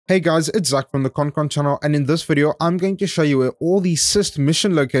Hey guys, it's Zach from the Concon channel, and in this video I'm going to show you where all these Cyst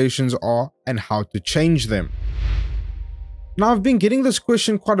mission locations are and how to change them. Now, I've been getting this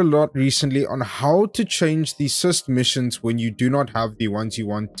question quite a lot recently on how to change the Cyst missions when you do not have the ones you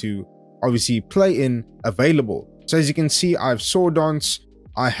want to obviously play in available. So as you can see, I have Sword Dance,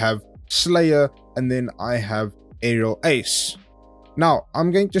 I have Slayer, and then I have Aerial Ace. Now,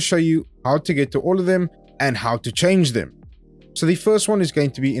 I'm going to show you how to get to all of them and how to change them. So the first one is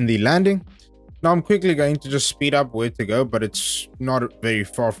going to be in the landing. Now I'm quickly going to just speed up where to go, but it's not very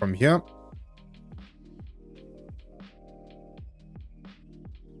far from here.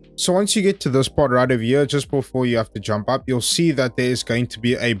 So once you get to this part right over here, just before you have to jump up, you'll see that there is going to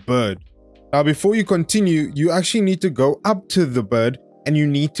be a bird. Now before you continue, you actually need to go up to the bird and you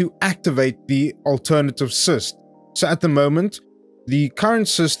need to activate the alternative cyst. So at the moment, the current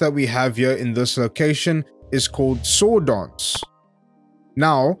cyst that we have here in this location is called Sword Dance.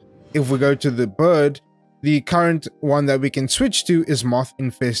 Now, if we go to the bird, the current one that we can switch to is Moth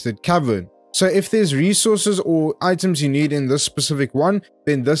Infested Cavern. So if there's resources or items you need in this specific one,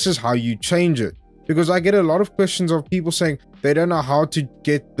 then this is how you change it. Because I get a lot of questions of people saying they don't know how to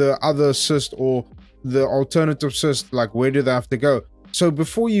get the other cyst or the alternative cyst, like where do they have to go? So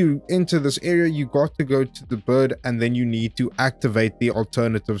before you enter this area, you got to go to the bird and then you need to activate the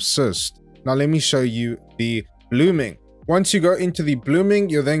alternative cyst. Now let me show you the blooming. Once you go into the blooming,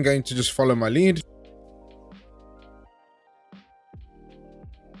 you're then going to just follow my lead.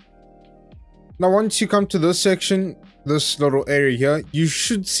 Now once you come to this section, this little area here, you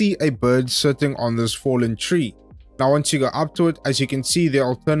should see a bird sitting on this fallen tree. Now once you go up to it, as you can see, the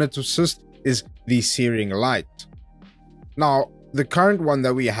alternative cyst is the Searing Light. Now the current one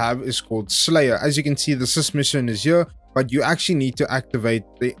that we have is called Slayer. As you can see, the cyst mission is here, but you actually need to activate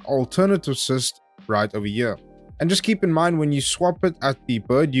the alternative cyst right over here. And just keep in mind, when you swap it at the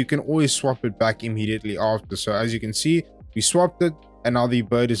bird, you can always swap it back immediately after. So as you can see, we swapped it and now the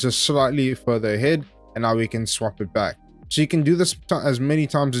bird is just slightly further ahead and now we can swap it back. So you can do this as many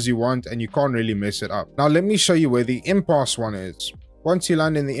times as you want and you can't really mess it up. Now let me show you where the impasse one is. Once you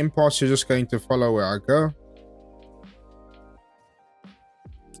land in the impasse, you're just going to follow where I go.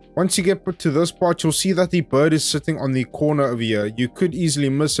 Once you get to this part, you'll see that the bird is sitting on the corner over here. You could easily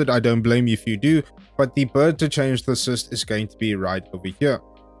miss it. I don't blame you if you do, but the bird to change the cyst is going to be right over here.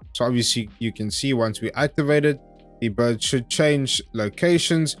 So obviously you can see once we activate it, the bird should change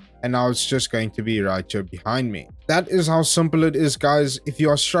locations and now it's just going to be right here behind me. That is how simple it is, guys. If you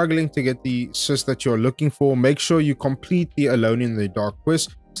are struggling to get the cyst that you're looking for, make sure you complete the Alone in the Dark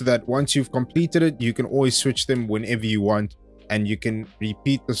quest so that once you've completed it, you can always switch them whenever you want. And you can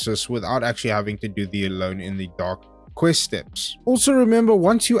repeat the cyst without actually having to do the Alone in the Dark quest steps. Also remember,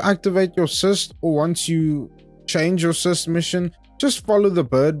 once you activate your cyst or once you change your cyst mission, just follow the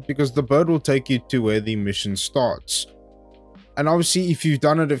bird because the bird will take you to where the mission starts. And obviously if you've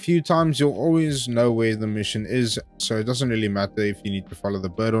done it a few times, you'll always know where the mission is. So it doesn't really matter if you need to follow the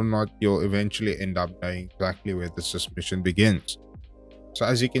bird or not. You'll eventually end up knowing exactly where the cyst mission begins. So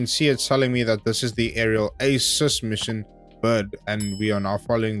as you can see, it's telling me that this is the Aerial Ace cyst mission bird, and we are now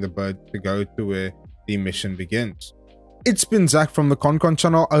following the bird to go to where the mission begins. It's been Zach from the Concon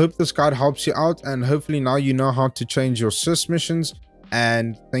channel. I hope this guide helps you out and hopefully now you know how to change your cyst missions,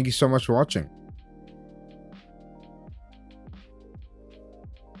 and thank you so much for watching.